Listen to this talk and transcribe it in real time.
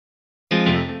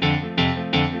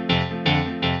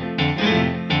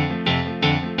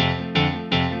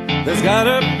There's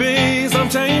gotta be some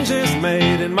changes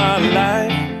made in my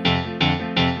life.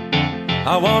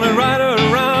 I wanna ride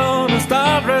around and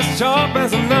start as sharp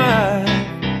as a knife.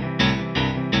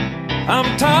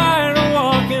 I'm tired of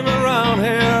walking around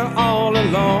here all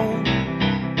alone.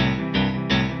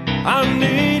 I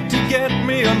need to get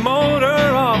me a motor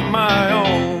of my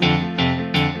own.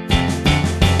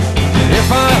 If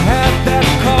I had that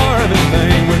car,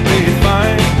 everything would be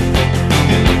fine.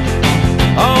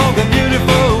 All the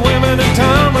beautiful women in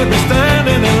town would be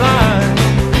standing in line.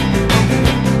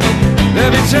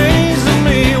 They'll be chasing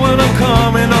me when I'm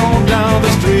coming on down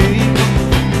the street,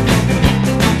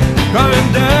 crying,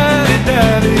 "Daddy,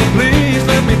 Daddy, please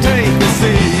let me take a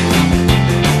seat."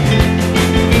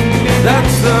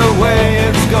 That's the way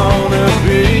it's gonna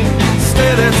be.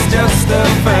 Still, it's just a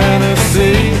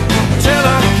fantasy till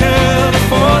I can't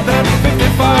afford that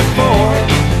 55 Ford.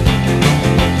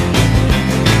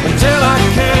 Until I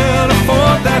can't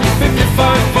afford that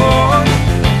 55 Ford.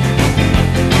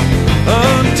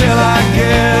 Until I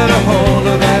get a hold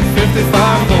of that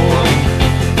 55 Ford.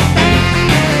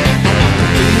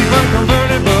 Keep a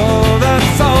convertible,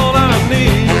 that's all I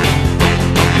need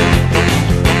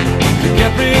to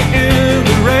get me in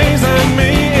the race and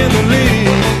me in the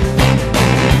lead.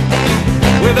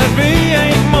 With that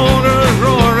V8 motor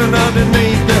roaring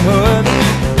underneath the hood,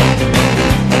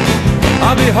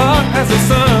 I'll be hot as the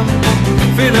sun,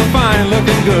 feeling fine,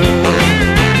 looking good.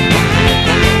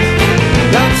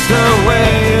 That's the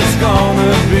way it's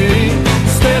gonna be.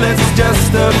 Still, it's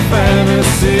just a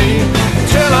fantasy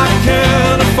till I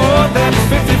can't afford that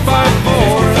 55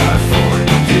 Ford.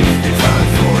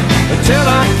 Until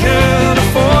I can't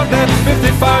afford that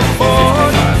 55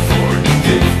 Ford.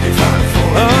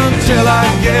 Until I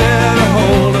get a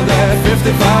hold of that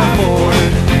 55 Ford.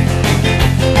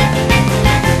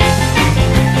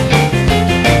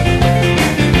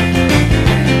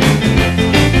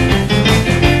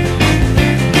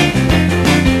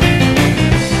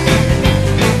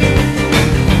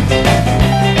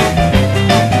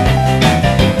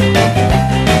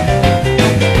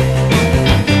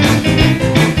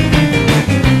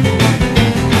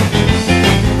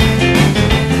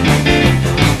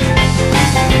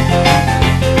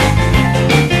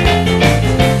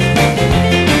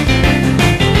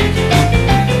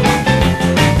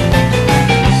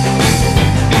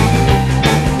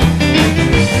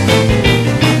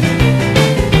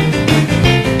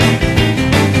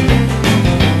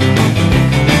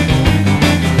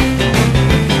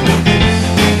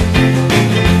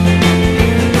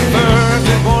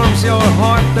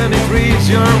 Then it reads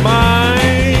your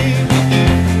mind.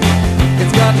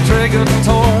 It's got trigger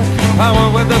torque, power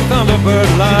with the Thunderbird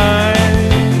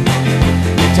line.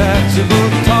 Detachable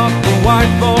top, the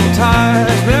white bolt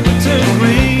tires, Neptune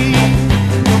green.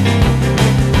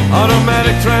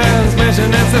 Automatic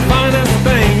transmission, it's the finest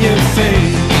thing you've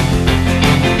seen.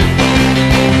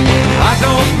 I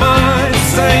don't mind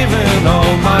saving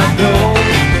all my dough,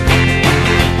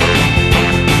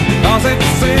 'cause it's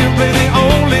simply the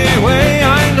only way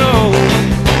I know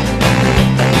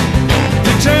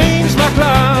to change my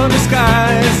cloudy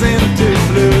skies into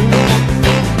blue.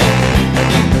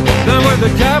 Now with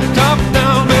the cap top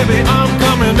down, baby, I'm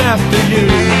coming after you.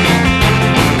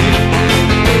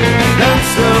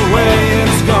 That's the